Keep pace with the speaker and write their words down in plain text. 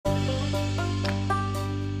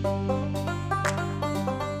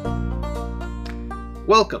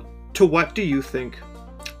Welcome to What Do You Think?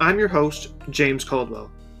 I'm your host, James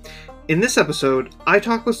Caldwell. In this episode, I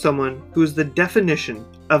talk with someone who is the definition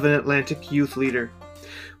of an Atlantic youth leader.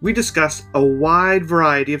 We discuss a wide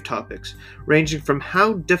variety of topics, ranging from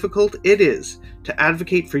how difficult it is to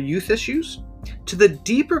advocate for youth issues to the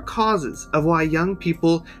deeper causes of why young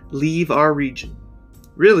people leave our region.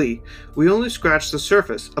 Really, we only scratch the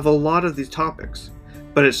surface of a lot of these topics,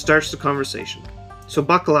 but it starts the conversation. So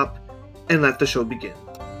buckle up and let the show begin.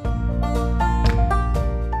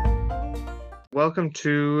 Welcome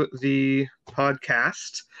to the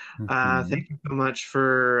podcast. Thank you so much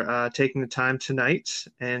for taking the time tonight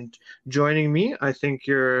and joining me. I think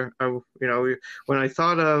you're, when I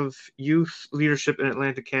thought of youth leadership in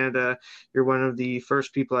Atlantic Canada, you're one of the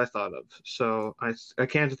first people I thought of. So I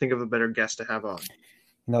can't think of a better guest to have on.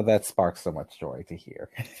 No, that sparks so much joy to hear.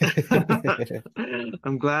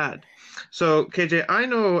 I'm glad. So, KJ, I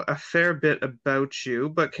know a fair bit about you,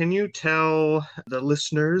 but can you tell the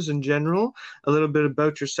listeners in general a little bit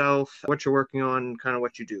about yourself, what you're working on, and kind of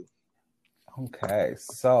what you do? Okay,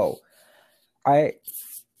 so I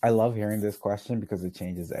love hearing this question because it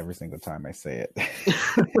changes every single time I say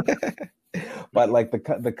it. But like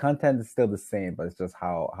the content is still the same, but it's just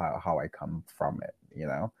how I come from it, you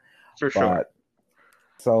know? For sure.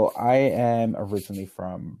 So I am originally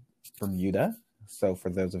from Bermuda. So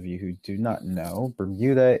for those of you who do not know,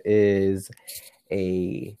 Bermuda is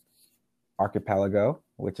a archipelago,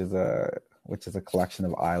 which is a collection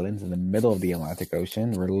of islands in the middle of the Atlantic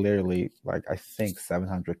Ocean. We're literally, like, I think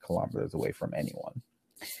 700 kilometers away from anyone.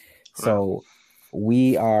 Wow. So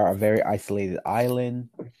we are a very isolated island,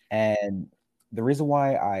 and the reason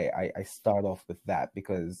why I start off with that,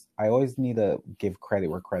 because I always need to give credit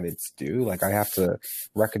where credit's due. Like, I have to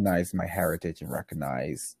recognize my heritage and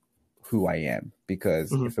recognize who I am,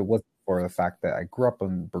 because if it wasn't for the fact that I grew up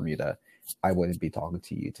in Bermuda, I wouldn't be talking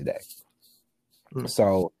to you today.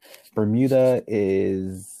 So Bermuda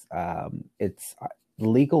is, its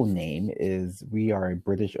legal name is, we are a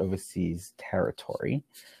British Overseas Territory,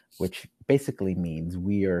 which basically means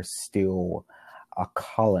we are still a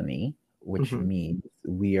colony, which means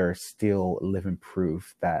we are still living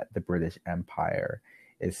proof that the British Empire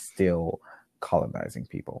is still colonizing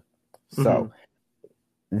people. So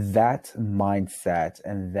that mindset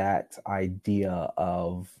and that idea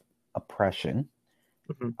of oppression,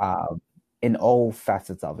 in all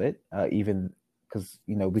facets of it, even because,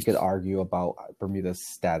 we could argue about Bermuda's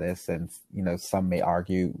status, and, some may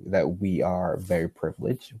argue that we are very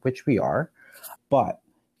privileged, which we are, but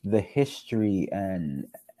the history and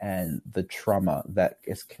the trauma that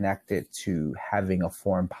is connected to having a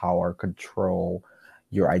foreign power control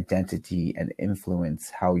your identity and influence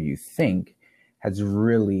how you think has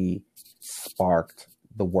really sparked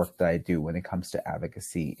the work that I do when it comes to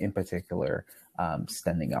advocacy, in particular,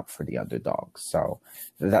 standing up for the underdog. So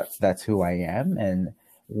that's who I am. And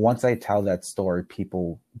once I tell that story,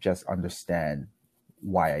 people just understand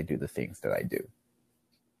why I do the things that I do.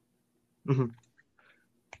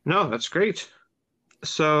 No, that's great.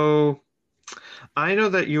 So I know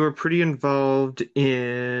that you were pretty involved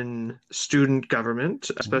in student government,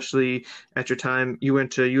 especially at your time. You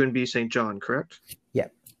went to UNB St. John, correct? Yeah.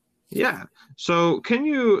 Yeah. So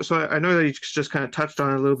I know that you just kind of touched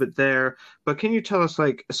on it a little bit there, but can you tell us,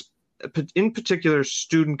 like, in particular,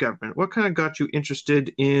 student government, what kind of got you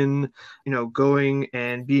interested in, going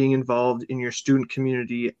and being involved in your student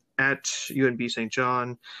community at UNB St.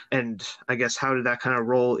 John? And I guess, how did that kind of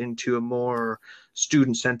roll into a more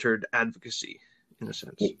student-centered advocacy, in a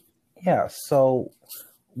sense? Yeah. So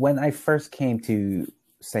when I first came to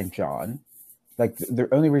St. John, like,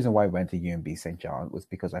 the only reason why I went to UNB St. John was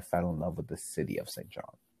because I fell in love with the city of St. John.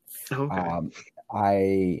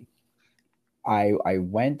 Okay. I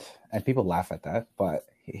went, and people laugh at that, but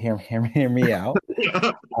hear me out.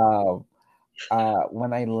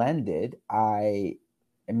 When I landed, I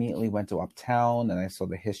immediately went to Uptown, and I saw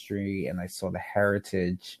the history and I saw the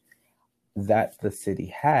heritage that the city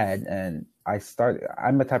had. And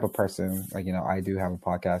I'm the type of person, like, I do have a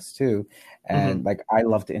podcast too. And like, I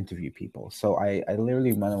love to interview people. So I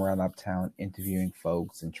literally went around Uptown interviewing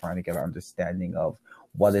folks and trying to get an understanding of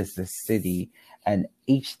what is this city. And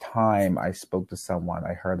each time I spoke to someone,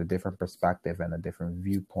 I heard a different perspective and a different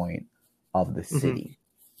viewpoint of the city.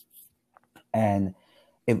 And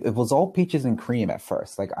it was all peaches and cream at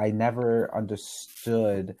first. Like, I never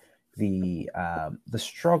understood the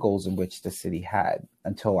struggles in which the city had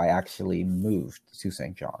until I actually moved to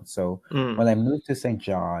St. John. So when I moved to St.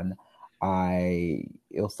 John,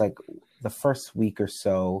 it was like the first week or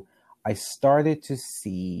so, I started to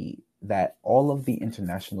see that all of the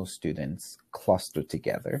international students clustered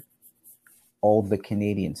together. all the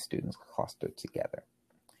Canadian students clustered together.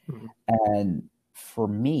 Mhm. And for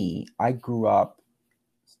me, I grew up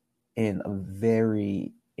in a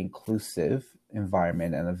very inclusive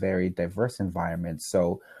environment and a very diverse environment.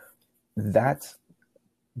 So that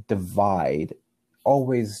divide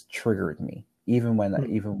always triggered me, even when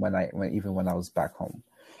Mhm. even when I was back home.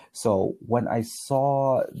 So when I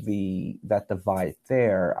saw the that divide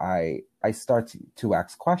there, I started to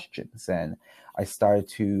ask questions, and I started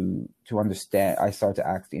to understand. I started to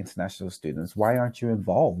ask the international students, why aren't you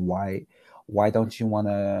involved? Why don't you want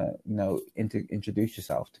to, introduce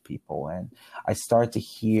yourself to people? And I started to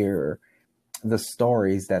hear the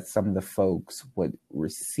stories that some of the folks would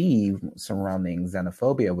receive surrounding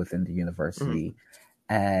xenophobia within the Mhm. university.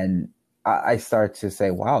 And I started to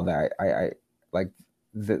say, wow, that I like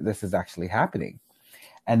this is actually happening.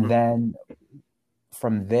 And Mhm. then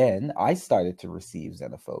from then, I started to receive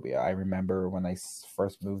xenophobia. I remember when I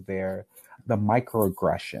first moved there, the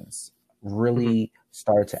microaggressions Mhm. really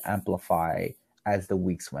started to amplify as the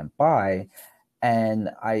weeks went by. And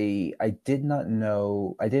I didn't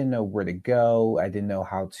know where to go. I didn't know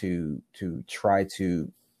how to try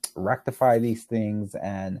to rectify these things.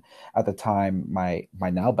 And at the time, my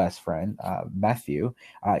now best friend, Matthew,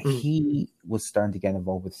 Mhm. he was starting to get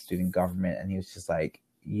involved with student government, and he was just like,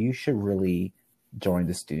 you should really join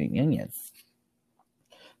the student union.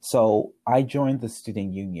 So I joined the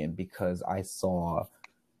student union because I saw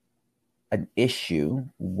an issue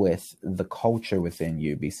with the culture within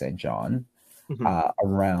UB St. John, Mhm.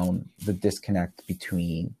 around the disconnect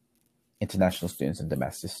between international students and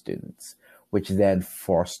domestic students, which then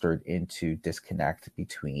fostered into disconnect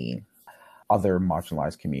between other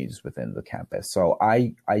marginalized communities within the campus. So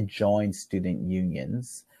I joined student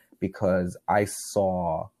unions because I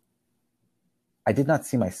did not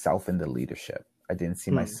see myself in the leadership. I didn't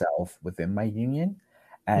see Mhm. myself within my union.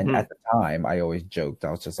 And Mhm. at the time, I always joked,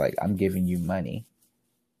 I was just like, I'm giving you money.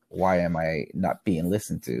 Why am I not being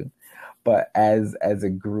listened to? But as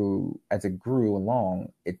it grew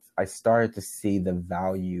along, I started to see the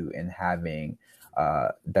value in having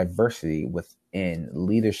diversity within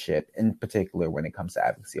leadership, in particular when it comes to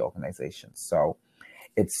advocacy organizations. So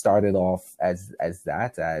it started off as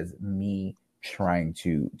me trying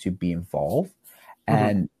to be involved, Mhm.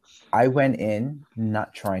 and I went in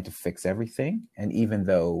not trying to fix everything. And even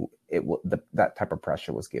though that type of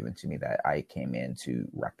pressure was given to me, that I came in to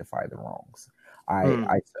rectify the wrongs, I, Mhm.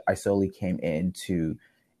 I, I solely came in to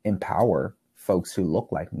empower folks who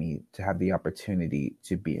look like me to have the opportunity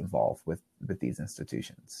to be involved with these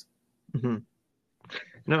institutions. Mhm.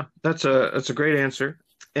 No, that's a great answer.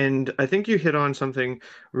 And I think you hit on something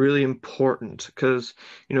really important because,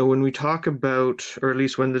 when we talk about, or at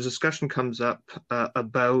least when the discussion comes up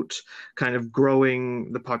about kind of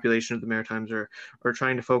growing the population of the Maritimes, or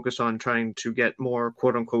trying to focus on trying to get more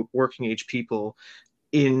quote unquote working age people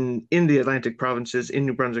in the Atlantic provinces, in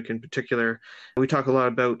New Brunswick in particular, we talk a lot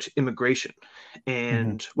about immigration.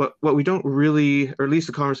 Mm-hmm. And what we don't really, or at least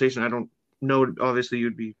the conversation I don't know, obviously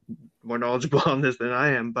you'd be more knowledgeable on this than I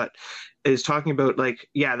am, but is talking about, like,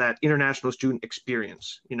 yeah, that international student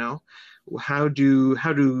experience, how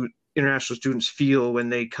do international students feel when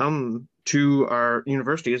they come to our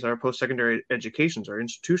universities, our post-secondary educations, our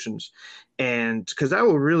institutions? And because that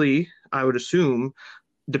will really, I would assume,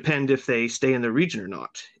 depend if they stay in the region or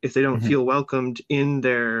not. If they don't Mm-hmm. feel welcomed in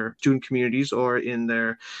their student communities or in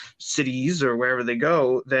their cities or wherever they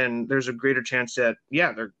go, then there's a greater chance that,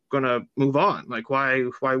 yeah, they're gonna move on. Like, why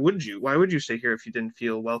would you stay here if you didn't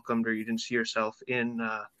feel welcomed or you didn't see yourself in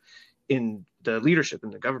the leadership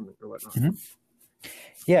in the government or whatnot? Mm-hmm.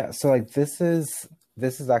 Yeah, so like this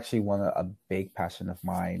is actually one of a big passion of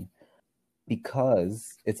mine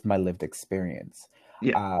because it's my lived experience.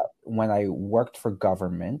 Yeah. When I worked for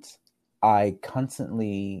government, I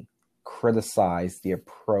constantly criticized the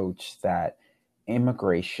approach that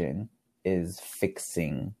immigration is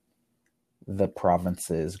fixing the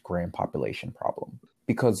province's grand population problem.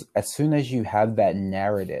 Because as soon as you have that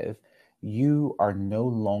narrative, you are no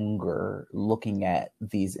longer looking at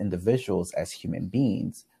these individuals as human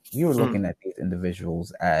beings. You're Mm. looking at these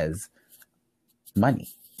individuals as money.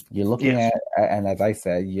 You're looking Yes. at, and as I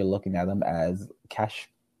said, you're looking at them as cash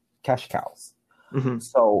cows. Hmm.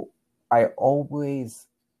 So I always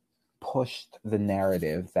pushed the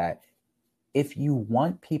narrative that if you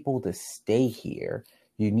want people to stay here,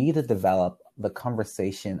 you need to develop the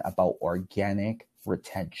conversation about organic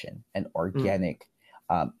retention and Mm. organic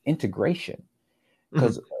integration. Hmm.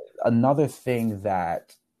 Because another thing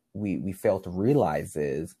that we fail to realize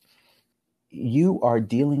is you are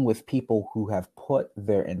dealing with people who have put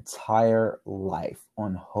their entire life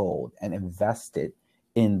on hold and invested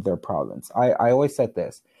in their province. I always said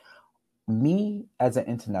this. Me as an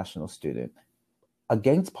international student,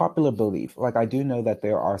 against popular belief, like I do know that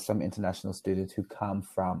there are some international students who come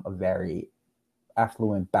from a very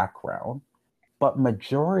affluent background, but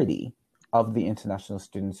majority of the international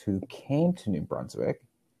students who came to New Brunswick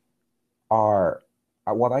are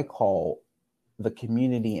what I call the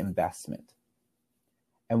community investment.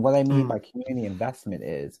 And what I mean by community investment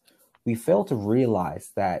is we fail to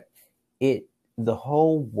realize that the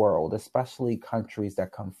whole world, especially countries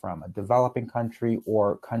that come from a developing country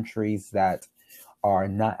or countries that are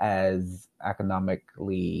not as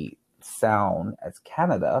economically sound as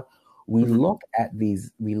Canada, we look at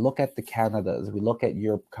the Canadas, we look at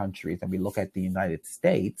Europe countries, and we look at the United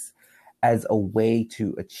States as a way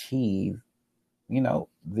to achieve,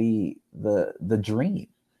 the dream.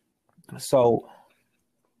 So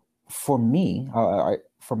for me,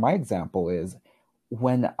 for my example is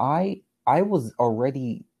when I was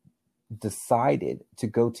already decided to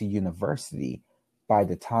go to university by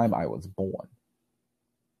the time I was born.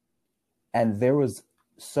 And there was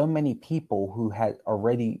so many people who had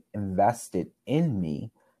already invested in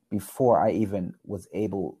me before I even was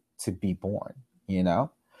able to be born,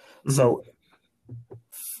 So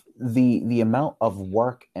the amount of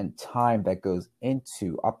work and time that goes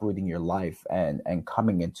into uprooting your life and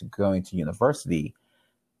coming into going to university,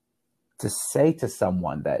 to say to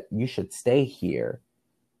someone that you should stay here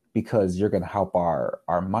because you're going to help our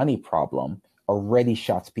money problem already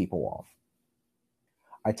shuts people off.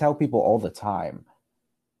 I tell people all the time,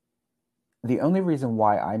 the only reason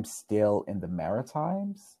why I'm still in the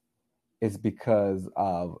Maritimes is because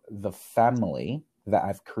of the family that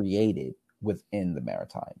I've created within the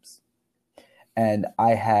Maritimes. And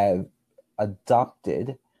I have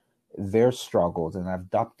adopted their struggles and I've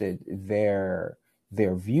adopted their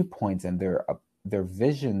viewpoints and their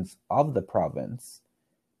visions of the province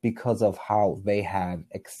because of how they have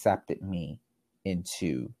accepted me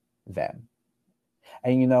into them.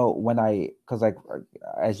 And because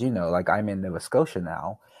as you know, like I'm in Nova Scotia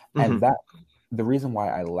now, and that the reason why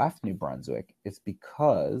I left New Brunswick is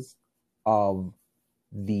because of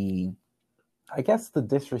the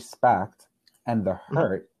disrespect and the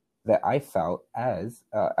hurt that I felt as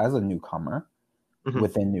a newcomer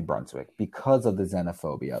within New Brunswick, because of the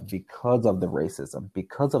xenophobia, because of the racism,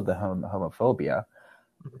 because of the homophobia,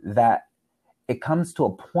 that it comes to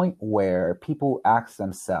a point where people ask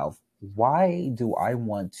themselves, why do I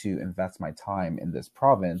want to invest my time in this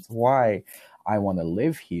province? Why I want to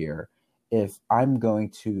live here if I'm going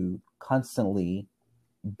to constantly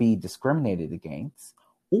be discriminated against?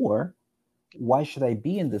 Or why should I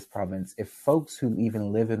be in this province if folks who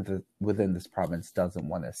even live within this province doesn't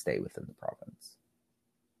want to stay within the province?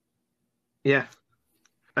 Yeah.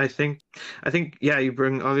 I think, yeah, you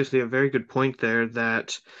bring obviously a very good point there,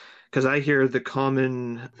 that because I hear the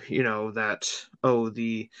common,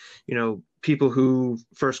 people who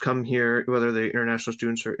first come here, whether they're international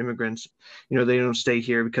students or immigrants, they don't stay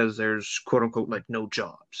here because there's quote unquote like no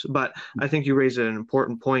jobs. But I think you raise an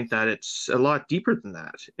important point that it's a lot deeper than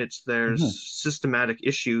that. There's systematic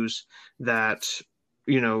issues that,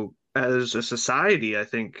 as a society, I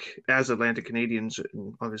think, as Atlantic Canadians,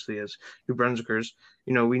 and obviously as New Brunswickers,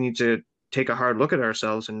 we need to take a hard look at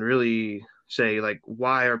ourselves and really say, like,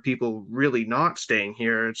 why are people really not staying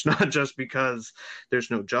here? It's not just because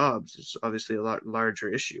there's no jobs. It's obviously a lot larger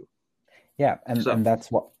issue. Yeah, and that's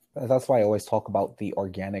why I always talk about the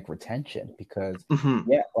organic retention, because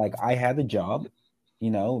like I had a job,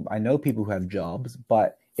 I know people who have jobs,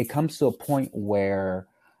 but it comes to a point where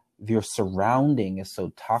your surrounding is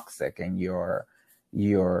so toxic and you're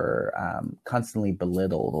constantly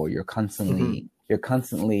belittled, or you're constantly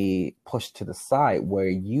pushed to the side, where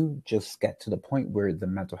you just get to the point where the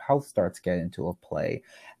mental health starts getting into a play.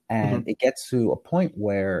 And it gets to a point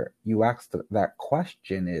where you ask that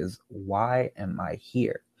question is, why am I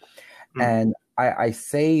here? And I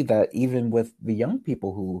say that even with the young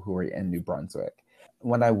people who are in New Brunswick,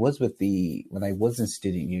 when I was in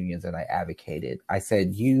student unions and I advocated, I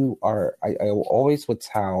said, I always would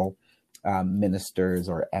tell ministers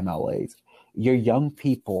or MLAs, your young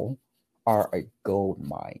people are a gold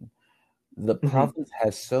mine. The province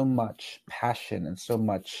has so much passion and so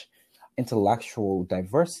much intellectual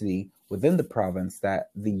diversity within the province that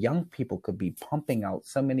the young people could be pumping out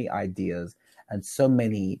so many ideas and so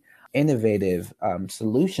many innovative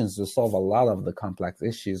solutions to solve a lot of the complex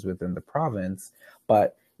issues within the province.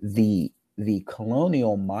 But the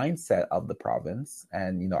colonial mindset of the province,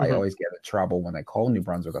 and I always get in trouble when I call New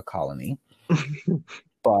Brunswick a colony,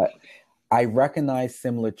 but I recognize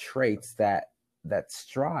similar traits that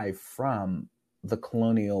strive from the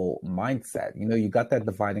colonial mindset. You got that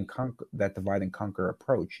divide and conquer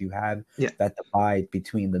approach. You have Yeah. that divide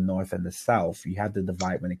between the North and the South. You have the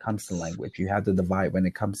divide when it comes to language. You have the divide when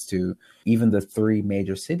it comes to even the three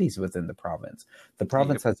major cities within the province. The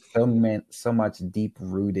province has so much deep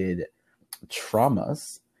rooted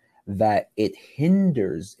traumas that it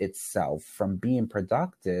hinders itself from being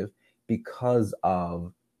productive because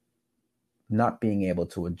of not being able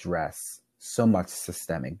to address so much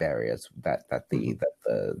systemic barriers that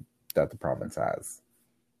the province has.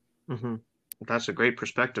 Mm-hmm. That's a great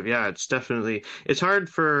perspective. Yeah, it's hard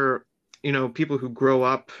for, people who grow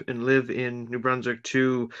up and live in New Brunswick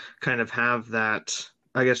to kind of have that,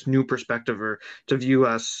 I guess, new perspective or to view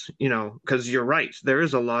us, because you're right, there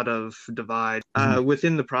is a lot of divide Mhm.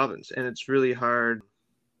 within the province, and it's really hard,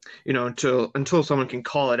 until someone can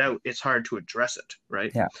call it out, it's hard to address it,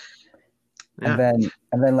 right? Yeah. And Yeah.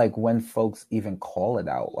 then like when folks even call it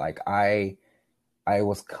out, like I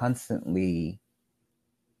was constantly,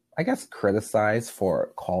 I guess, criticized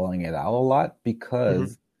for calling it out a lot Mm-hmm.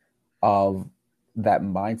 because of that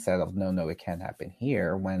mindset of no, it can't happen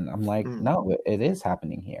here. When I'm like, Mm-hmm. no, it is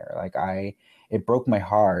happening here. Like it broke my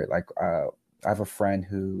heart. Like I have a friend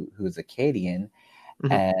who is Acadian,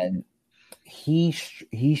 Mm-hmm. and he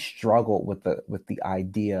struggled with the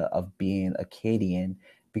idea of being Acadian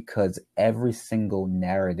because every single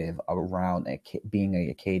narrative around being a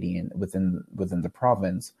Acadian within the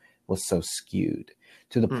province was so skewed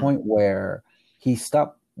to the Mm-hmm. point where he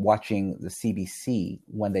stopped watching the CBC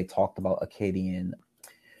when they talked about Acadian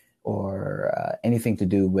or anything to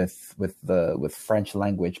do with French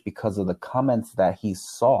language because of the comments that he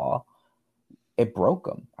saw. It broke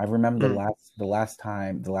him. I remember Mm-hmm. the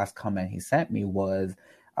last comment he sent me was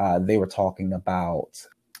they were talking about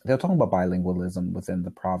bilingualism within the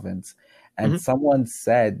province, and Mm-hmm. someone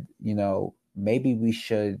said, maybe we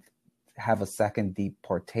should have a second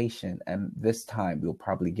deportation, and this time we'll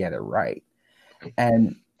probably get it right.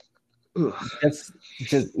 And Ugh.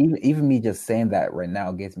 just even me just saying that right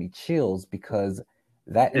now gives me chills because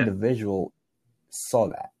that Yeah. individual saw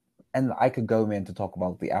that. And I could go in to talk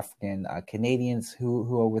about the African Canadians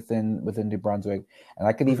who are within New Brunswick, and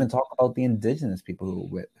I could Mm-hmm. even talk about the Indigenous people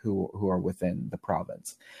who are within the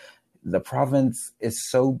province. The province is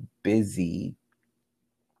so busy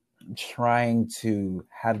trying to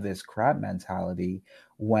have this crab mentality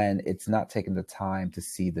when it's not taking the time to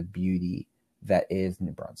see the beauty that is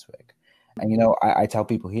New Brunswick. And I tell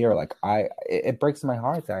people here, like it breaks my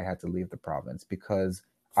heart that I had to leave the province because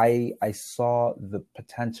I saw the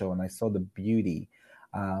potential and I saw the beauty,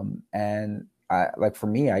 and like for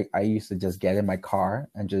me, I used to just get in my car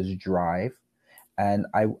and just drive, and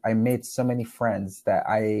I made so many friends that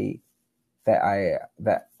I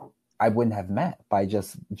wouldn't have met by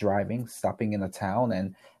just driving, stopping in a town,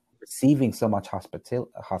 and receiving so much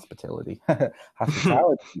hospitality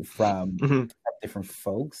from Mm-hmm. different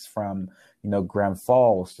folks, from Grand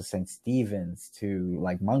Falls to St. Stephen's to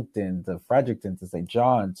like Moncton to Fredericton to St.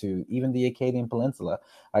 John to even the Acadian Peninsula.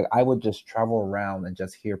 Like I would just travel around and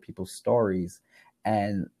just hear people's stories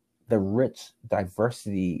and the rich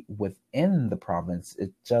diversity within the province.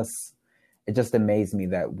 It just amazed me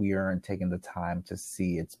that we aren't taking the time to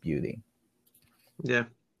see its beauty. Yeah.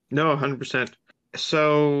 No, 100%.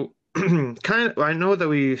 So, I know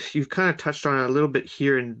that you've kind of touched on it a little bit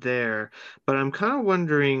here and there, but I'm kind of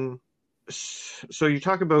wondering, so you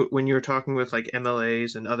talk about when you were talking with like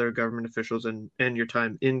MLAs and other government officials and your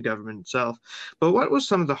time in government itself, but what was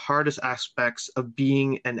some of the hardest aspects of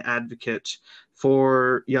being an advocate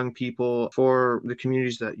for young people, for the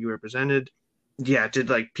communities that you represented? Yeah, did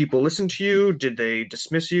like people listen to you? Did they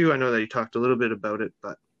dismiss you? I know that you talked a little bit about it,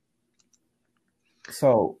 but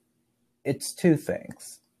So it's two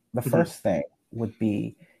things. The Mhm. first thing would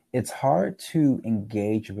be it's hard to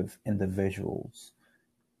engage with individuals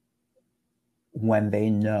when they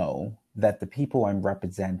know that the people I'm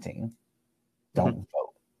representing Mhm. don't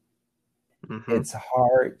vote. Mhm. It's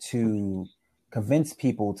hard to convince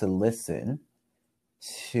people to listen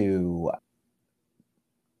to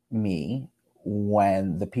me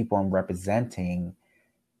when the people I'm representing,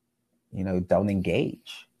 don't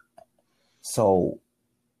engage. So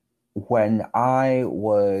when I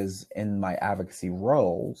was in my advocacy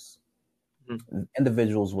roles, Mhm.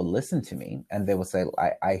 individuals would listen to me and they would say,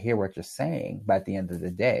 I hear what you're saying, but at the end of the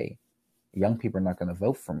day, young people are not going to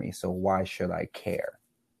vote for me. So why should I care?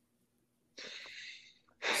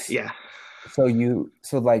 Yeah. So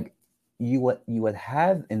like you would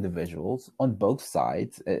have individuals on both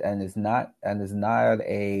sides, and it's not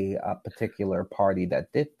a particular party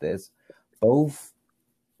that did this. Both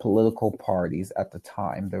political parties at the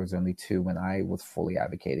time. There was only two when I was fully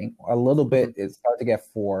advocating. A little bit, it started to get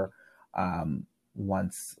four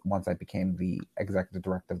once I became the executive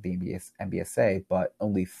director of the NBSA, but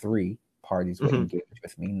only three parties would engage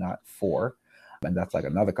with me, not four. And that's like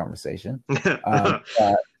another conversation.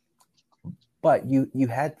 But you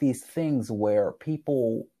had these things where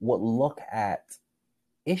people would look at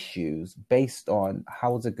issues based on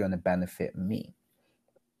how is it going to benefit me.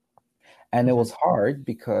 And it was hard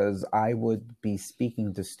because I would be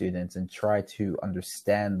speaking to students and try to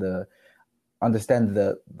understand the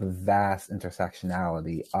vast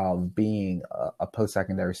intersectionality of being a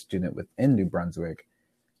post-secondary student within New Brunswick,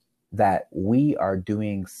 that we are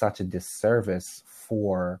doing such a disservice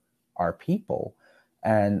for our people.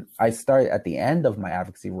 And I started at the end of my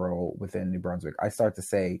advocacy role within New Brunswick, I start to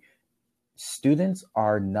say, students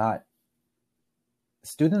are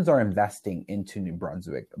investing into New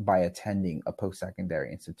Brunswick by attending a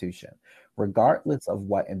post-secondary institution, regardless of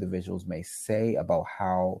what individuals may say about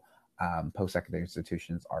how post-secondary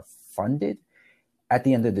institutions are funded. At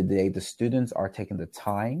the end of the day, the students are taking the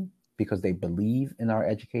time because they believe in our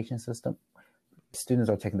education system. Students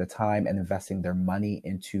are taking the time and investing their money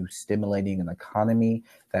into stimulating an economy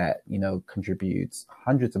that, contributes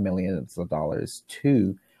hundreds of millions of dollars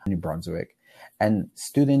to New Brunswick. And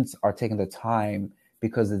students are taking the time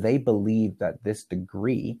because they believe that this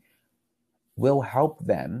degree will help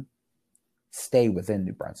them stay within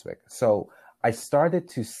New Brunswick. So I started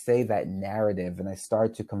to say that narrative, and I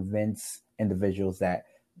started to convince individuals that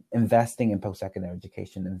investing in post-secondary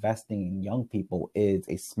education, investing in young people is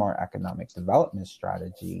a smart economic development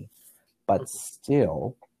strategy, but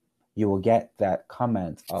still you will get that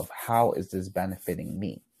comment of how is this benefiting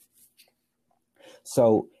me?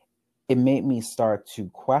 So it made me start to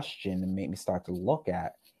question and made me start to look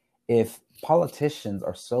at, if politicians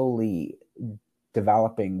are solely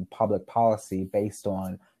developing public policy based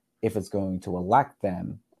on if it's going to elect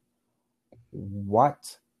them,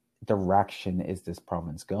 what direction is this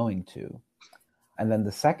province going to? And then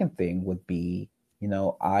the second thing would be,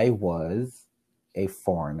 I was a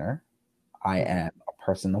foreigner. I am a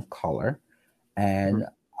person of color, and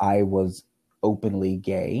I was openly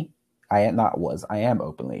gay. I am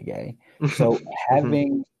openly gay. So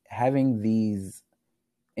having these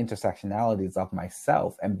intersectionalities of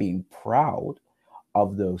myself and being proud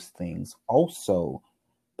of those things also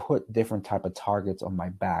put different type of targets on my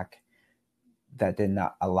back that did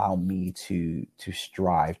not allow me to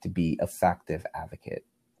strive to be effective advocate,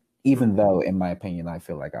 even though, in my opinion, I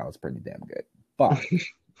feel like I was pretty damn good. But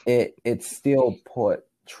it still put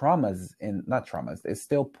it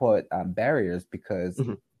still put barriers because,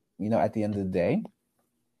 at the end of the day,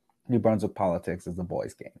 New Brunswick politics is a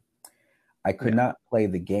boys' game. I could not play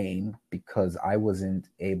the game because I wasn't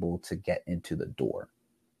able to get into the door,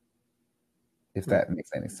 if that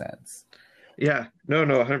makes any sense. Yeah, no,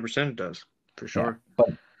 100% it does. For sure.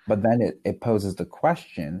 Yeah. But then it poses the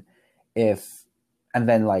question, and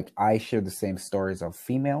then like I share the same stories of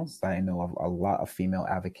females. I know of a lot of female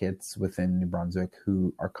advocates within New Brunswick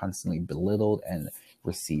who are constantly belittled and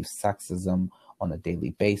receive sexism on a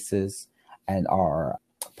daily basis and are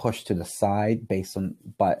pushed to the side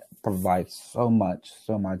but provide so much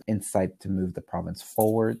insight to move the province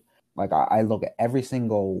forward. Like I look at every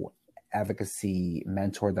single advocacy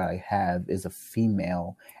mentor that I have is a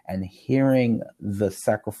female, and hearing the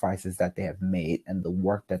sacrifices that they have made and the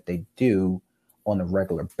work that they do on a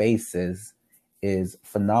regular basis is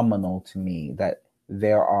phenomenal to me, that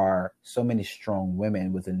there are so many strong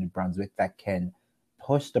women within New Brunswick that can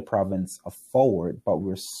push the province forward, but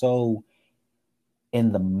we're so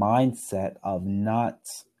in the mindset of not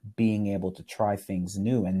being able to try things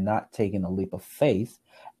new and not taking a leap of faith.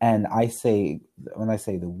 And when I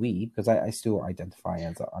say the we, because I still identify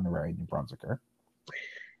as an honorary New Brunswicker,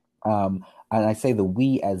 and I say the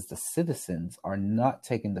we as the citizens are not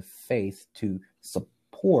taking the faith to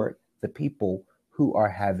support the people who are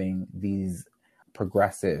having these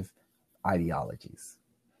progressive ideologies.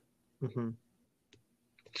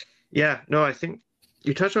 Yeah, no, I think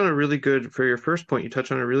you touched on for your first point, you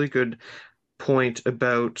touched on a really good point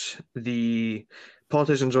about the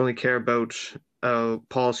politicians only care about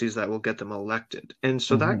policies that will get them elected. And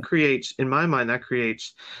so that creates, in my mind,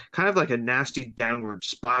 kind of like a nasty downward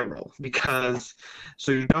spiral, because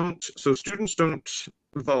students don't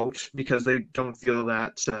vote because they don't feel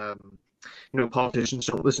that politicians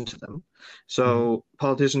don't listen to them. So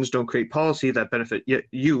politicians don't create policy that benefit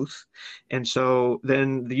youth. And so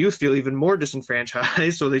then the youth feel even more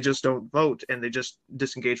disenfranchised, so they just don't vote and they just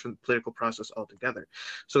disengage from the political process altogether.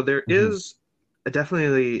 So there is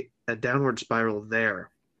definitely a downward spiral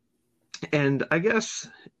there. And I guess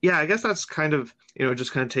that's kind of,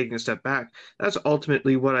 just kind of taking a step back. That's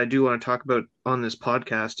ultimately what I do want to talk about on this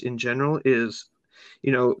podcast in general is,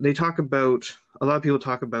 they talk about, a lot of people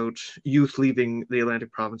talk about youth leaving the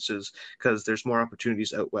Atlantic provinces because there's more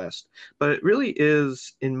opportunities out west. But it really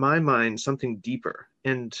is, in my mind, something deeper.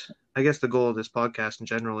 And I guess the goal of this podcast in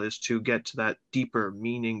general is to get to that deeper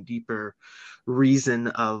meaning, deeper reason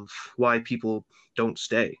of why people don't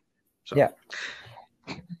stay. So, Yeah.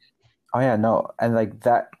 Oh yeah, no, and like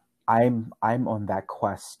that, I'm on that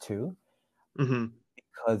quest too hmm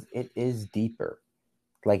because it is deeper.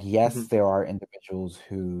 Like, yes, hmm there are individuals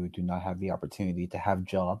who do not have the opportunity to have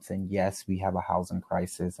jobs, and yes, we have a housing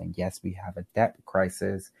crisis, and yes, we have a debt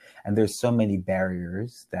crisis, and there's so many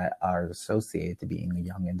barriers that are associated to being a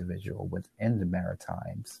young individual within the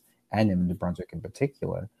Maritimes and in New Brunswick in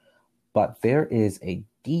particular. But there is a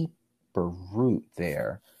deeper root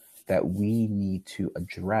there that we need to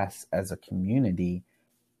address as a community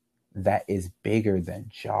that is bigger than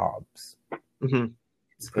jobs. hmm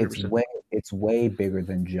It's, it's 100%. way it's way bigger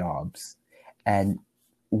than jobs. And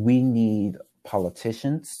we need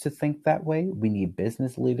politicians to think that way. We need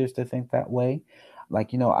business leaders to think that way.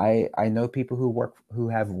 Like, I know people who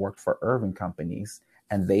have worked for urban companies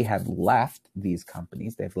and they have left these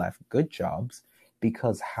companies. They've left good jobs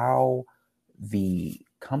because how the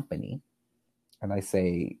company, and I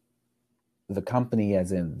say the company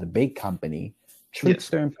as in the big company, treats Yes.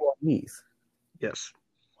 their employees. Yes.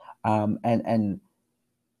 And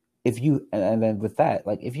if you and then with that,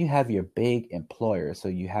 like if you have your big employers, so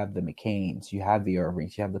you have the McCains, you have the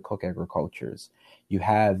Irvings, you have the Cook Agricultures, you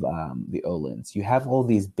have the Olins, you have all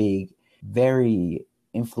these big, very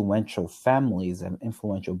influential families and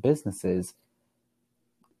influential businesses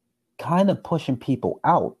kind of pushing people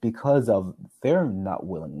out because of their not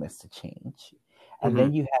willingness to change. And hmm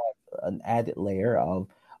then you have an added layer of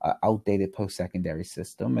outdated post-secondary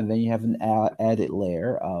system, and then you have an added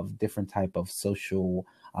layer of different type of social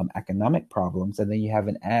economic problems, and then you have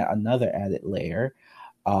another added layer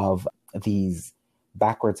of these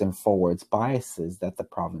backwards and forwards biases that the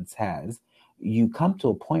province has. You come to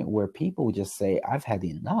a point where people just say, I've had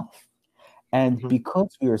enough. And hmm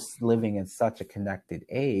because we are living in such a connected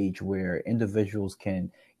age where individuals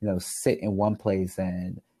can, sit in one place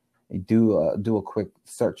and do a quick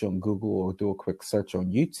search on Google or do a quick search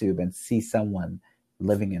on YouTube and see someone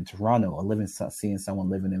living in Toronto or seeing someone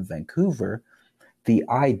living in Vancouver, the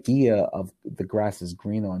idea of the grass is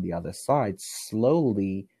greener on the other side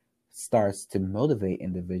slowly starts to motivate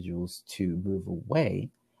individuals to move away.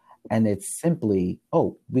 And it's simply,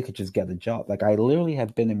 oh, we could just get a job. Like I literally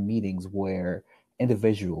have been in meetings where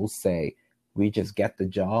individuals say, we just get the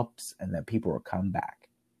jobs and then people will come back.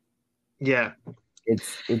 Yeah.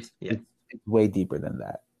 It's it's Yeah. it's, it's way deeper than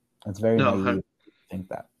that. It's very No, naive to think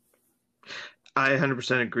that. I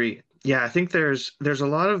 100% agree. Yeah, I think there's a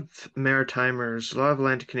lot of Maritimers, a lot of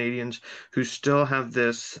Atlantic Canadians who still have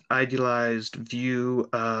this idealized view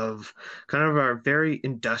of kind of our very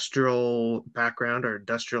industrial background, our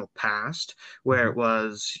industrial past, where Mhm. it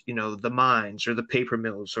was, the mines or the paper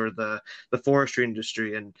mills or the forestry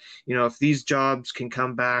industry. And, if these jobs can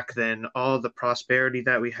come back, then all the prosperity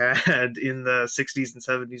that we had in the 60s and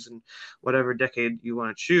 70s and whatever decade you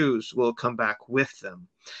want to choose will come back with them.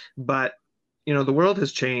 But the world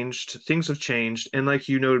has changed, things have changed, and like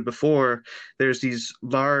you noted before, there's these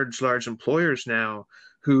large employers now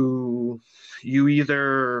who you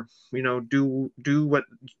either, do what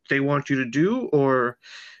they want you to do or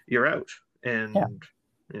you're out. Yeah, And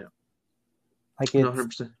yeah, like no, it's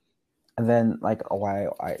 100%. and then like why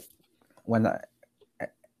when I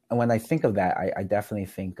when I think of that, I definitely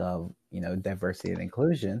think of diversity and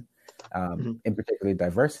inclusion, hmm in particular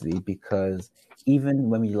diversity, because even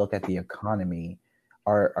when we look at the economy,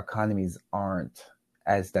 our economies aren't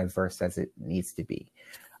as diverse as it needs to be.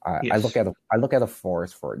 Yes. I look at a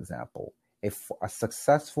forest, for example. If a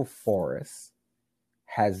successful forest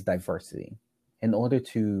has diversity, in order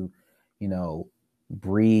to, you know,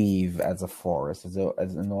 breathe as a forest,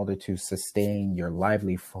 as in order to sustain your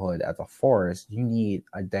livelihood as a forest, you need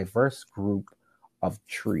a diverse group of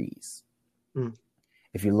trees. Mm.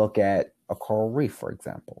 If you look at a coral reef, for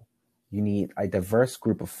example, you need a diverse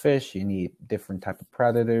group of fish. You need different type of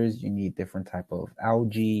predators. You need different type of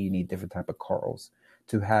algae. You need different type of corals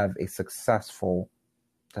to have a successful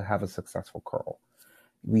coral.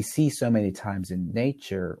 We see so many times in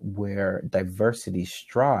nature where diversity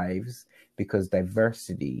strives because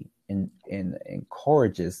diversity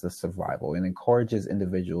encourages the survival and encourages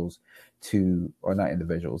individuals to, or not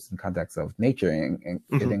individuals in context of nature, and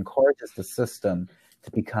it hmm encourages the system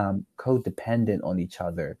to become codependent on each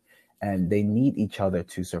other and they need each other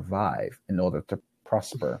to survive in order to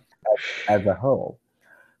prosper as a whole.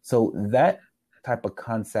 So that type of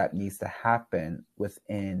concept needs to happen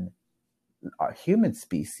within our human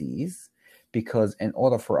species, because in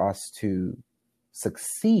order for us to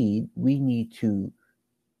succeed, we need to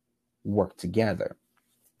work together.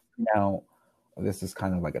 Now, this is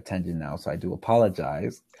kind of like a tangent now, so I do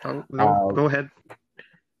apologize. Oh, no, go ahead.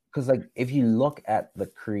 Because like if you look at the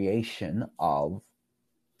creation of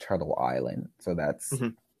Turtle Island, so that's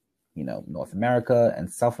North America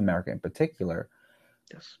and South America in particular.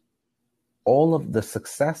 Yes. All of the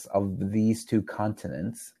success of these two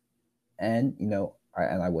continents, and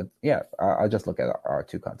I'll just look at our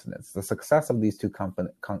two continents. The success of these two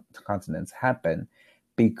continents happened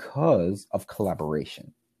because of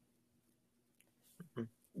collaboration. Mm-hmm.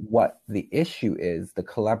 What the issue is, the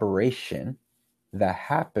collaboration that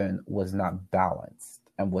happened was not balanced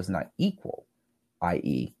and was not equal,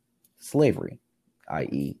 i.e., slavery,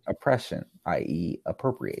 i.e., oppression, i.e.,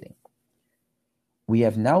 appropriating. We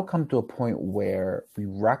have now come to a point where we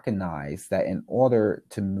recognize that in order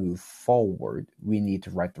to move forward, we need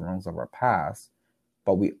to right the wrongs of our past,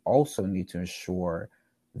 but we also need to ensure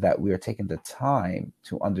that we are taking the time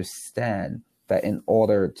to understand that in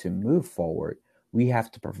order to move forward, we have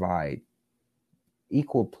to provide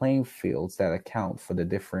equal playing fields that account for the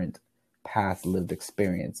different past lived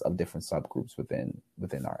experience of different subgroups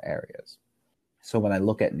within our areas. So when I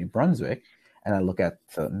look at New Brunswick and I look at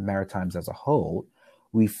the Maritimes as a whole,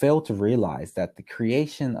 we fail to realize that the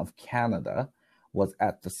creation of Canada was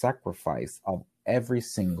at the sacrifice of every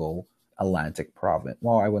single Atlantic province.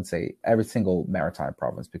 Well, I wouldn't say every single maritime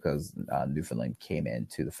province, because Newfoundland came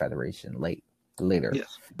into the Federation later.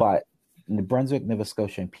 Yes. But New Brunswick, Nova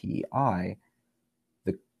Scotia, and PEI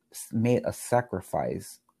made a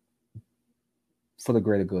sacrifice for the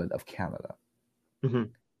greater good of Canada. Mm-hmm.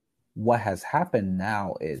 What has happened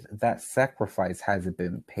now is that sacrifice hasn't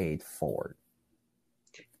been paid forward.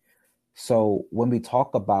 So when we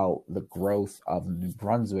talk about the growth of New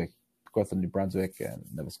Brunswick and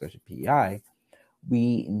Nova Scotia PEI,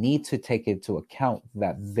 we need to take into account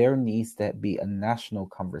that there needs to be a national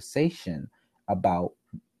conversation about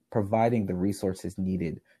providing the resources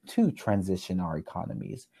needed to transition our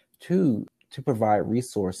economies, to provide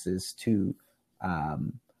resources to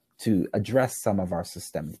address some of our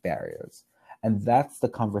systemic barriers. And that's the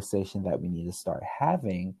conversation that we need to start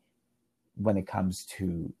having when it comes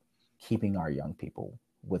to keeping our young people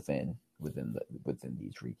within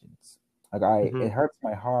these regions. Like it hurts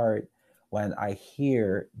my heart when I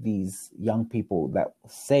hear these young people that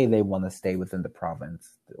say they want to stay within the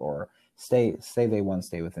province or say they want to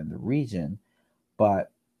stay within the region,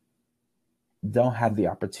 but don't have the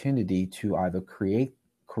opportunity to either create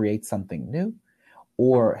something new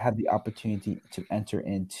or have the opportunity to enter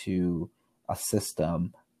into a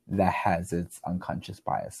system that has its unconscious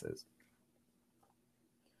biases.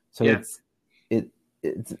 So yeah.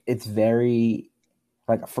 it's very,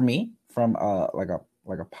 like, for me, from like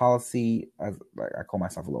a policy, as like I call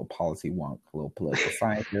myself a little policy wonk, a little political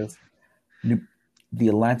scientist. The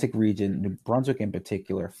Atlantic region, New Brunswick in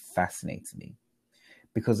particular, fascinates me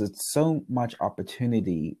because it's so much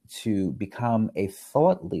opportunity to become a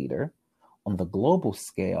thought leader on the global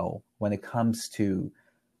scale when it comes to,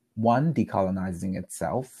 one, decolonizing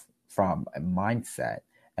itself from a mindset,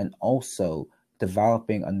 and also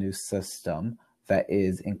developing a new system that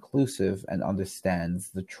is inclusive and understands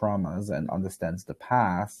the traumas and understands the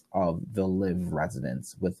past of the lived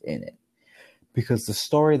residents within it. Because the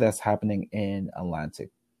story that's happening in Atlantic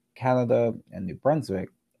Canada and New Brunswick,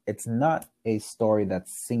 it's not a story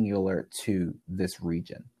that's singular to this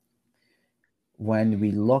region. When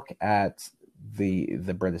we look at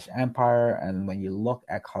the British Empire, and when you look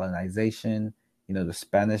at colonization, the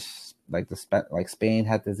Spanish, like Spain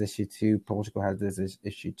had this issue too, Portugal had this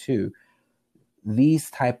issue too. These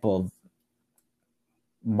type of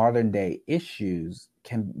modern day issues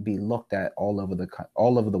can be looked at all over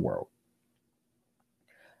the world,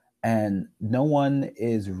 and no one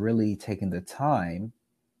is really taking the time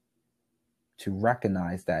to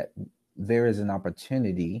recognize that there is an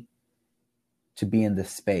opportunity to be in the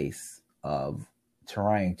space of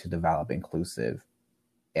trying to develop inclusive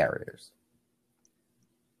areas.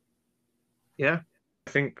 Yeah,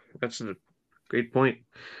 I think that's a great point.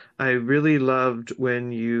 I really loved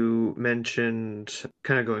when you mentioned,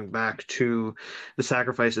 kind of going back to the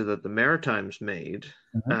sacrifices that the Maritimes made,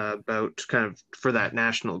 about kind of for that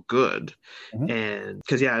national good. And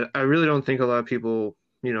because, I really don't think a lot of people,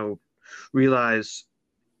 realize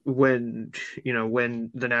when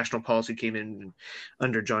when the national policy came in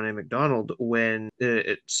under John A. Macdonald, when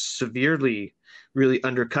it severely really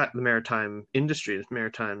undercut the maritime industry, the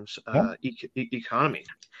maritime's Yeah. economy.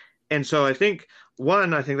 And so I think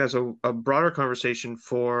that's a broader conversation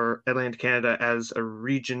for Atlantic Canada as a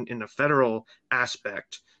region in a federal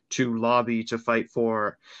aspect to lobby, to fight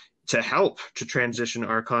for, to help to transition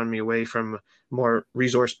our economy away from more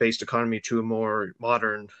resource-based economy to a more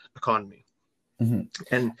modern economy. Mhm.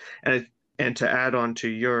 And and and to add on to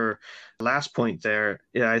your last point there,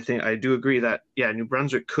 yeah, I think I do agree that yeah, New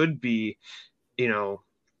Brunswick could be, you know,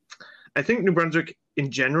 I think New Brunswick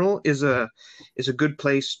in general is a good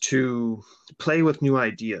place to play with new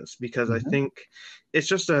ideas because I Mhm. think it's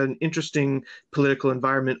just an interesting political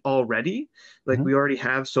environment already. Like Mhm. we already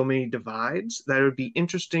have so many divides that it would be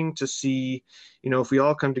interesting to see, if we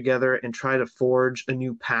all come together and try to forge a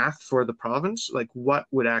new path for the province, like what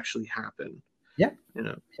would actually happen, Yeah. you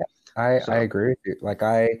know. Yeah. I So agree with you.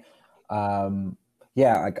 Um,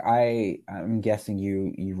 yeah, I'm guessing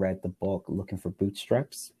you read the book Looking for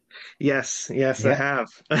Bootstraps. yes, I Yeah. That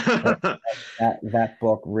have. that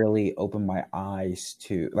book really opened my eyes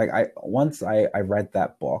to like I read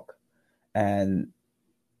that book and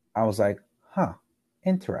I was like, huh,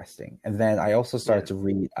 interesting. And then I also started Yeah. to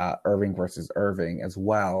read Irving versus Irving as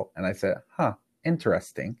well, and I said, huh,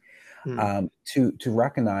 interesting. Mm, To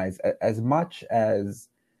recognize as much as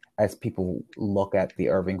people look at the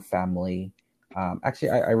Irving family, actually,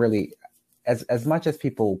 I really as much as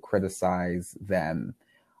people criticize them,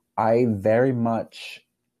 I very much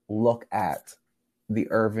look at the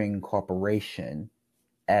Irving Corporation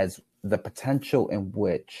as the potential in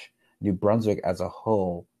which New Brunswick as a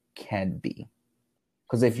whole can be.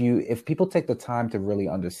 Because if people take the time to really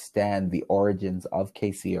understand the origins of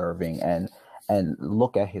Casey Irving and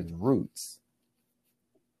look at his roots,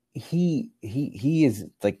 he is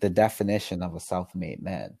like the definition of a self-made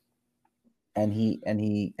man. And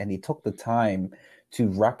he took the time to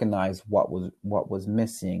recognize what was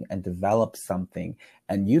missing and develop something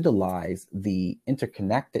and utilize the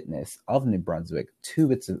interconnectedness of New Brunswick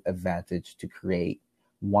to its advantage to create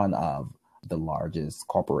one of the largest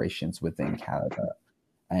corporations within Canada.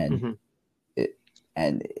 And mhm, it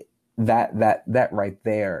and that right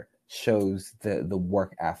there shows the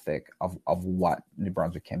work ethic of what New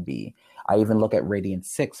Brunswick can be. I even look at Radiant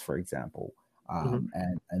Six, for example, mhm,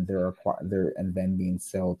 and they're and then being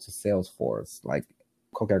sold to Salesforce, like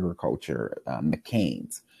Cook Agriculture,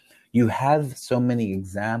 McCain's. You have so many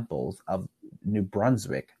examples of New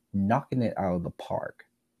Brunswick knocking it out of the park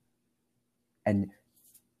and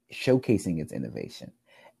showcasing its innovation.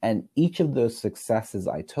 And each of those successes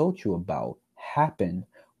I told you about happened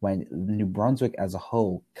when New Brunswick as a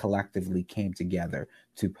whole collectively came together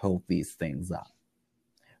to pull these things up.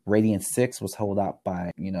 Radiant Six was held up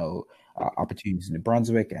by, Opportunities in New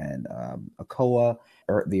Brunswick and ACOA.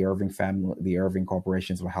 The Irving family, the Irving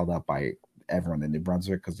corporations were held up by everyone in New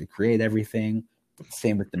Brunswick because they create everything.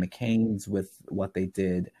 Same with the McCains with what they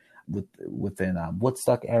did within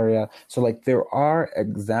Woodstock area. So like there are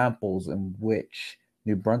examples in which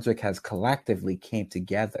New Brunswick has collectively came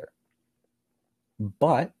together,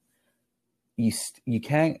 but you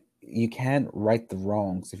can't right the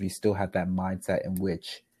wrongs if you still have that mindset in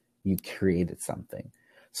which you created something.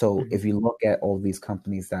 So mhm, if you look at all these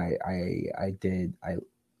companies that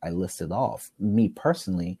I listed off, me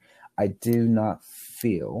personally, I do not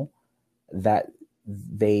feel that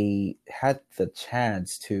they had the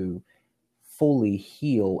chance to fully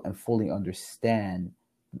heal and fully understand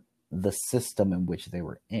the system in which they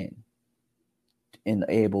were in and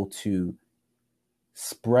able to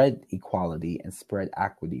spread equality and spread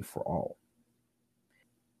equity for all.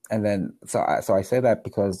 And then so I say that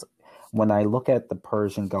because when I look at the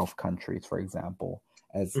Persian Gulf countries, for example,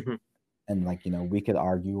 as mhm, and like we could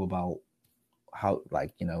argue about how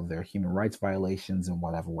like their human rights violations and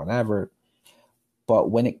whatever.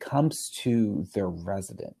 But when it comes to their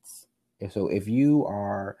residents, if you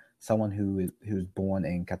are someone who's born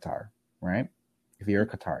in Qatar, right? If you're a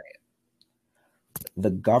Qatarian, the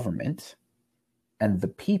government and the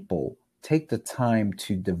people take the time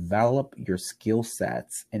to develop your skill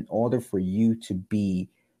sets in order for you to be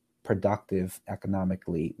productive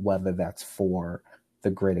economically, whether that's for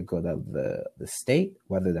the greater good of the state,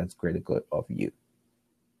 whether that's greater good of you.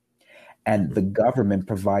 And the mhm, government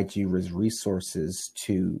provides you with resources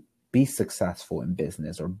to be successful in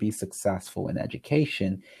business or be successful in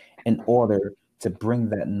education in order to bring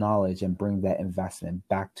that knowledge and bring that investment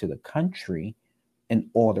back to the country in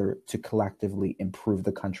order to collectively improve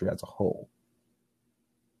the country as a whole.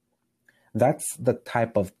 That's the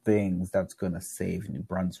type of things that's going to save New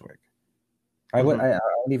Brunswick. Hmm. I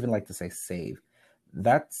would even like to say save.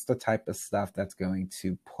 That's the type of stuff that's going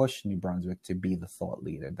to push New Brunswick to be the thought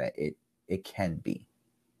leader that it can be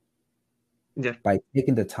Yeah. by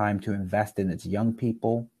taking the time to invest in its young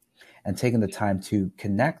people and taking the time to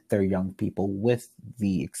connect their young people with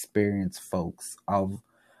the experienced folks of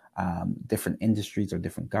different industries or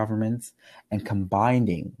different governments, and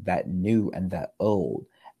combining that new and that old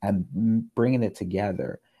and bringing it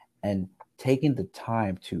together and taking the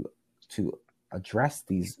time to address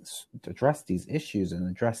these issues and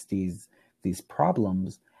address these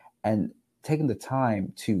problems, and taking the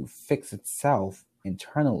time to fix itself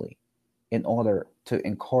internally in order to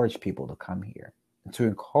encourage people to come here, to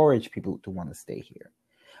encourage people to want to stay here.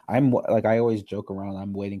 I'm like, I always joke around.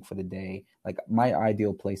 I'm waiting for the day. Like, my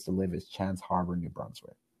ideal place to live is Chance Harbor, New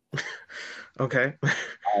Brunswick. Okay.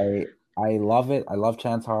 I I love it. I love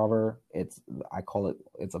Chance Harbor. I call it,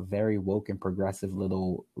 it's a very woke and progressive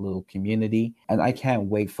little community, and I can't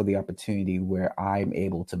wait for the opportunity where I'm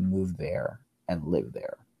able to move there and live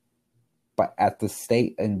there. But at the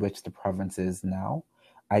state in which the province is now,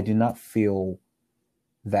 I do not feel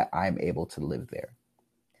that I'm able to live there.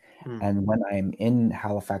 Mm. And when I'm in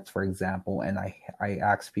Halifax, for example, and I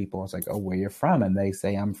ask people, I was like, "Oh, where you're from?" And they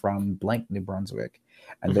say, "I'm from blank, New Brunswick,"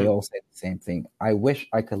 and they Hmm. all say the same thing. I wish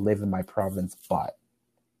I could live in my province, but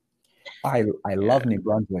I love Yeah. New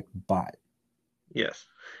Brunswick, but Yes.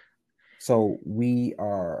 so we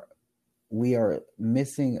are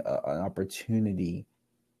missing an opportunity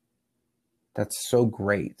that's so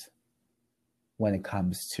great when it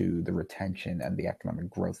comes to the retention and the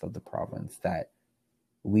economic growth of the province, that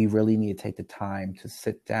we really need to take the time to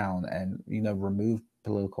sit down and, remove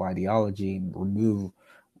political ideology, remove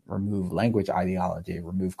language ideology,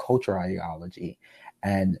 remove culture ideology,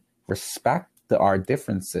 and respect our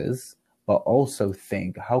differences, but also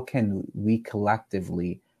think, how can we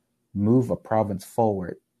collectively move a province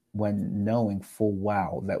forward when knowing full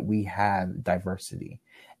well that we have diversity,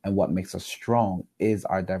 and what makes us strong is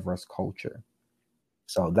our diverse culture.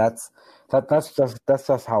 So that's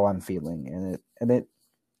just how I'm feeling, and it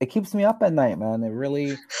keeps me up at night, man. It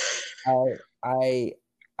really, I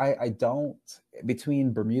I I don't,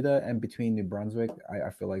 between Bermuda and between New Brunswick, I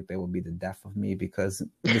feel like they will be the death of me, because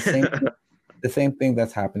the same thing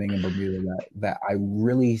that's happening in Bermuda, that I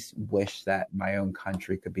really wish that my own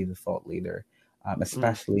country could be the thought leader, Mm.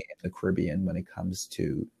 especially in the Caribbean when it comes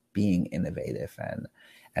to being innovative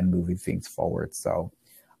and moving things forward. So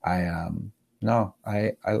I no,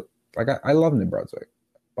 I love New Brunswick,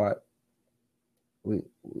 but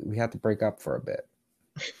we had to break up for a bit.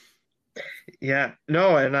 Yeah,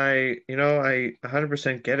 no, and I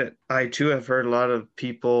 100% get it. I too have heard a lot of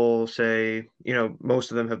people say,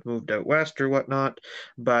 most of them have moved out west or whatnot,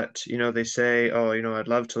 but, they say, oh, I'd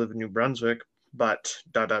love to live in New Brunswick, but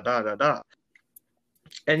da da da da da.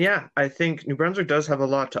 And yeah, I think New Brunswick does have a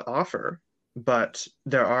lot to offer, but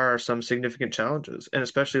there are some significant challenges. And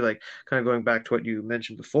especially like kind of going back to what you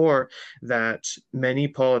mentioned before, that many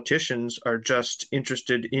politicians are just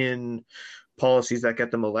interested in policies that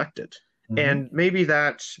get them elected. Hmm. And maybe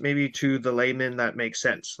to the layman that makes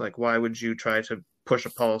sense. Like, why would you try to push a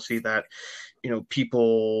policy that,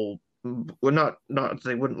 people would not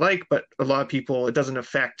they wouldn't like, but a lot of people, it doesn't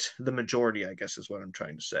affect the majority, I guess is what I'm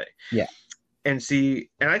trying to say. Yeah. And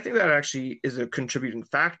I think that actually is a contributing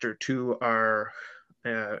factor to our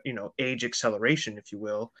age acceleration, if you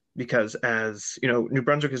will, because as New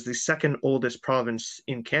Brunswick is the second oldest province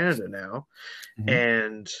in Canada now, Hmm.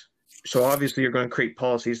 and so obviously you're going to create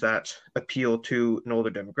policies that appeal to an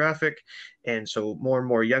older demographic, and so more and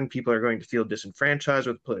more young people are going to feel disenfranchised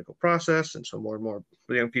with the political process, and so more and more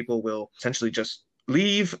young people will essentially just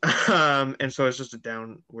leave, and so it's just a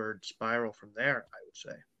downward spiral from there, I would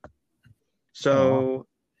say. Oh, So,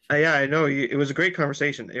 yeah, I know it was a great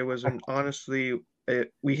conversation. It was an honestly,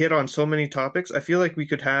 we hit on so many topics. I feel like we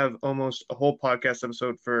could have almost a whole podcast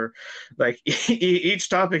episode for like each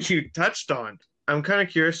topic you touched on. I'm kind of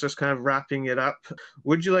curious, just kind of wrapping it up.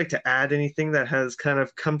 Would you like to add anything that has kind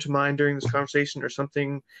of come to mind during this conversation, or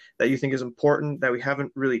something that you think is important that we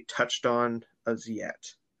haven't really touched on as yet?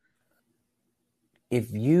 if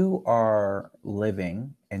you are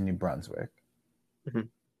living in New Brunswick, Mhm.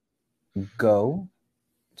 go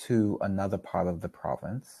to another part of the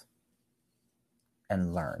province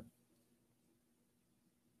and learn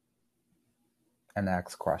and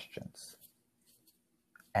ask questions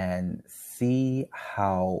and see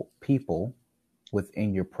how people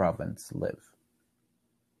within your province live.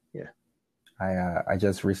 Yeah. I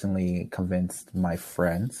just recently convinced my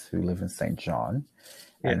friends who live in St. John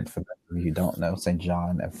Yeah. And for those of you who don't know, St.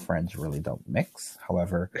 John and French really don't mix.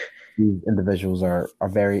 However, these individuals are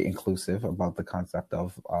very inclusive about the concept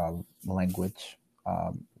of language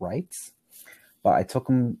rights. But I took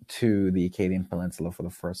them to the Acadian Peninsula for the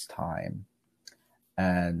first time,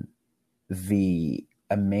 and the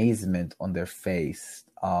amazement on their face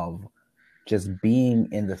of just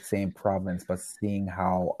being in the same province, but seeing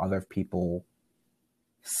how other people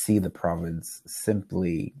see the province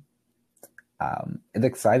simply, it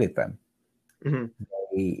excited them.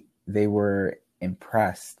 Mm-hmm. They were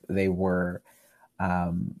impressed. They kind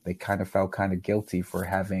of felt kind of guilty for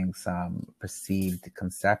having some perceived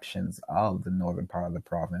conceptions of the northern part of the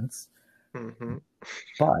province. Mm-hmm.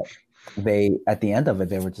 But at the end of it,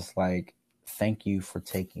 they were just like, thank you for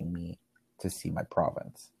taking me to see my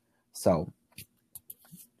province. So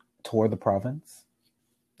tour the province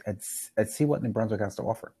and see what New Brunswick has to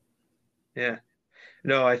offer. Yeah.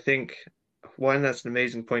 No, I think one, that's an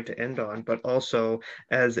amazing point to end on, but also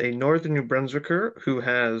as a northern New Brunswicker who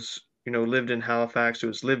has, lived in Halifax, who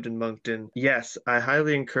has lived in Moncton, yes, I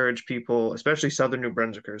highly encourage people, especially southern New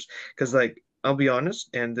Brunswickers, because I'll be honest,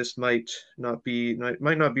 and this might not be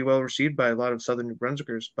well received by a lot of southern New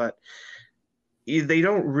Brunswickers, but they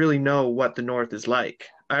don't really know what the north is like.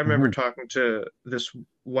 I remember talking to this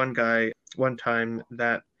one guy one time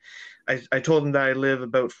that I told him that I live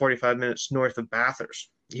about 45 minutes north of Bathurst.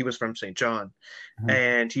 He was from St. John.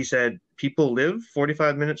 And he said, people live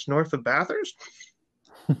 45 minutes north of Bathurst?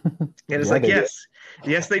 And it's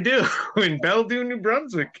yes, they do in Belledune, New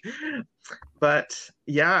Brunswick. But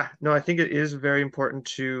yeah, no, I think it is very important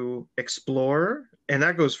to explore. And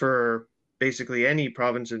that goes for basically any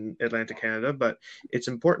province in Atlantic Canada. But it's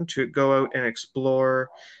important to go out and explore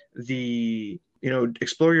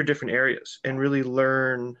explore your different areas and really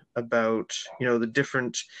learn about, the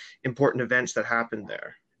different important events that happen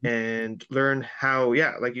there and learn how,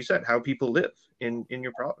 like you said, how people live in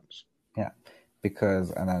your province. Yeah, because,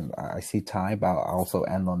 and then I see time, but I'll also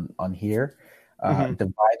end on here.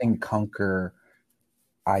 Divide and conquer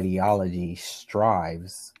ideology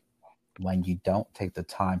strives when you don't take the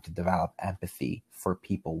time to develop empathy for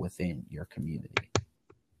people within your community.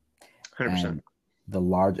 100%.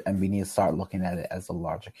 And we need to start looking at it as a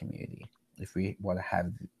larger community if we want to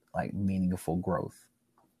have meaningful growth.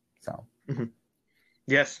 So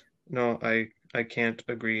yes, no, I can't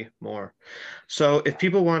agree more. So if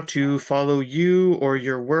people want to follow you or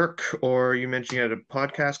your work, or you mentioned you had a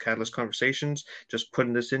podcast, Catalyst Conversations, just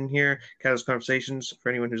putting this in here, Catalyst Conversations, for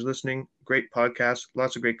anyone who's listening, great podcast,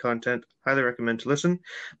 lots of great content, highly recommend to listen.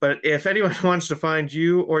 But if anyone wants to find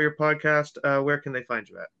you or your podcast, where can they find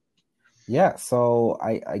you at? Yeah, so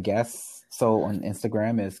I guess, so on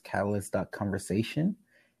Instagram is catalyst.conversation,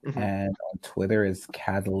 and on Twitter is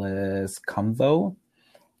catalystconvo.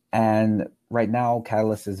 And right now,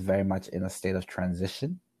 Catalyst is very much in a state of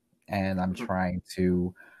transition, and I'm trying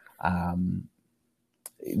to.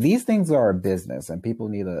 These things are a business, and people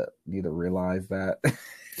need to realize that.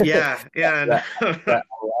 Yeah. that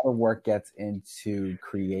a lot of work gets into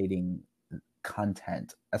creating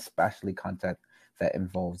content, especially content that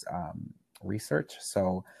involves research.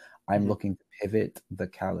 So I'm looking to pivot the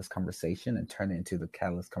Catalyst Conversation and turn it into the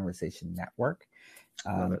Catalyst Conversation Network,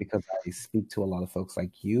 because I speak to a lot of folks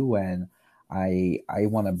like you, and I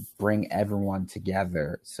want to bring everyone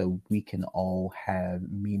together so we can all have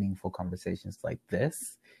meaningful conversations like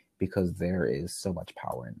this, because there is so much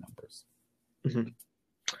power in numbers.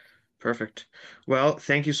 Perfect. Well,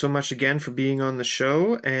 thank you so much again for being on the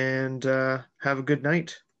show, and have a good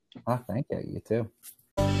night. Oh, thank you. You too.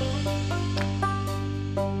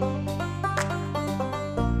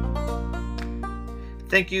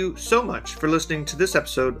 Thank you so much for listening to this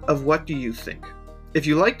episode of What Do You Think? If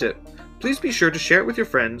you liked it, please be sure to share it with your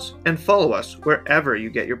friends and follow us wherever you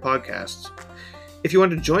get your podcasts. If you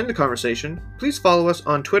want to join the conversation, please follow us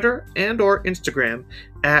on Twitter and/or Instagram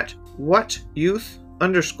at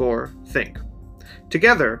whatyouth_think.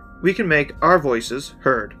 Together, we can make our voices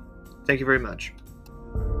heard. Thank you very much.